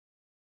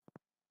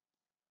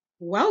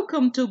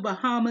Welcome to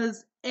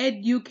Bahamas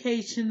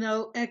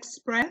Educational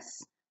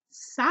Express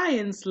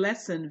Science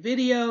Lesson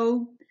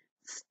Video,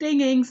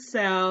 Stinging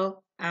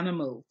Cell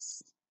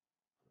Animals.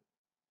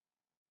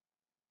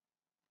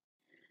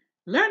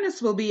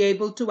 Learners will be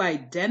able to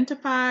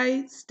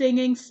identify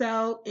stinging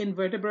cell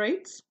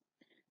invertebrates,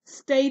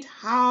 state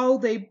how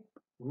they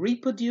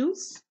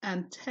reproduce,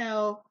 and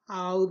tell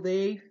how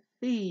they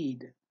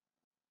feed.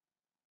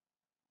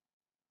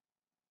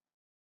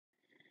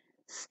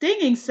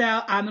 Stinging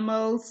cell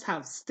animals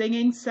have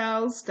stinging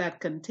cells that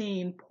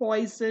contain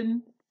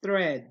poison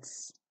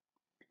threads.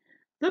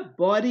 The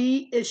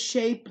body is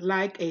shaped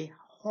like a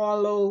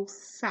hollow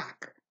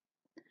sac.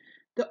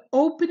 The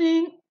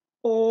opening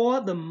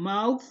or the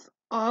mouth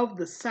of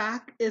the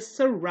sac is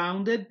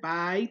surrounded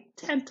by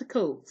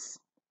tentacles.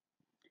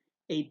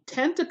 A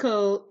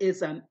tentacle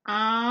is an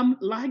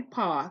arm-like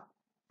part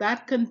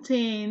that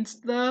contains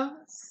the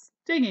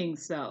stinging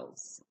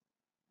cells.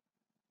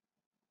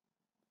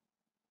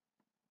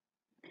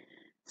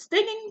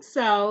 Stinging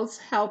cells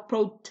help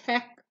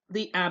protect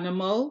the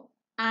animal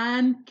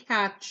and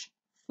catch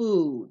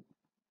food.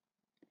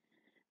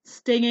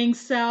 Stinging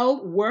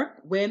cells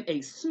work when a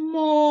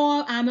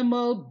small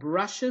animal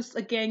brushes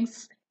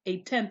against a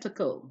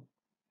tentacle.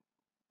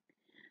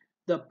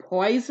 The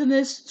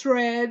poisonous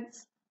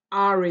threads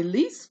are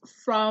released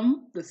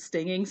from the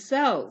stinging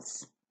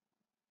cells.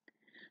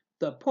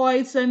 The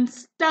poison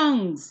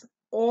stings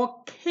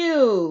or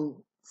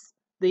kills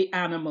the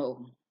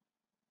animal.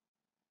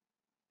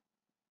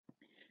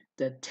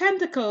 The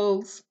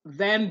tentacles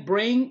then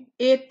bring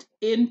it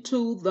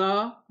into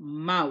the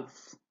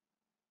mouth.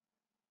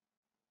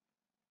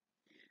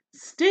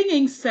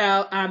 Stinging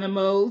cell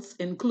animals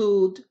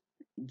include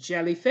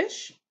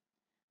jellyfish,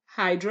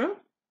 hydra,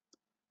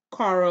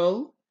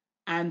 coral,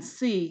 and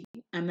sea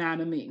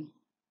anemone.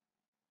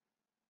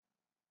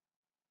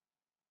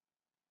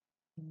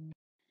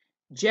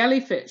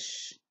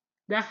 Jellyfish,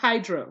 the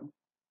hydra,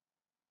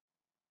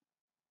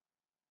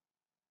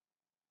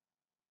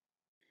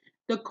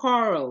 the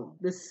coral,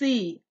 the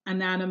sea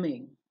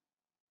anemone.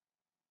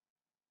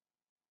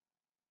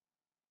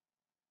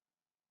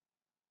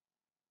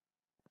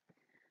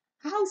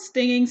 How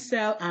stinging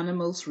cell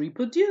animals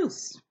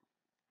reproduce?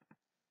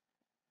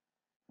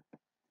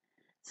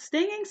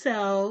 Stinging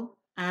cell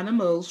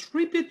animals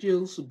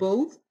reproduce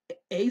both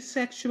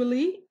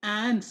asexually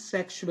and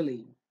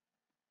sexually.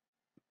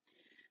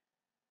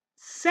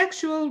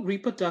 Sexual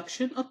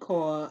reproduction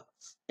occurs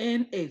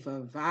in a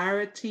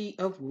variety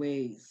of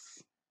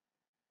ways.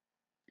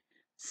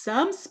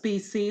 Some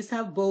species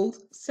have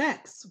both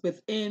sex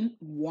within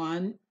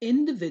one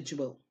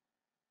individual.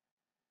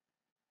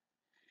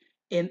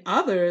 In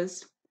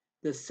others,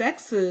 the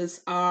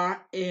sexes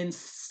are in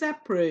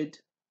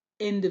separate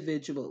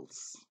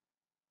individuals.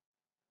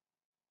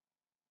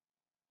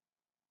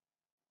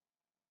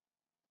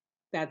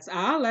 That's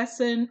our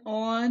lesson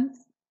on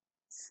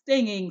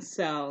stinging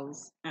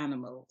cells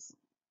animals.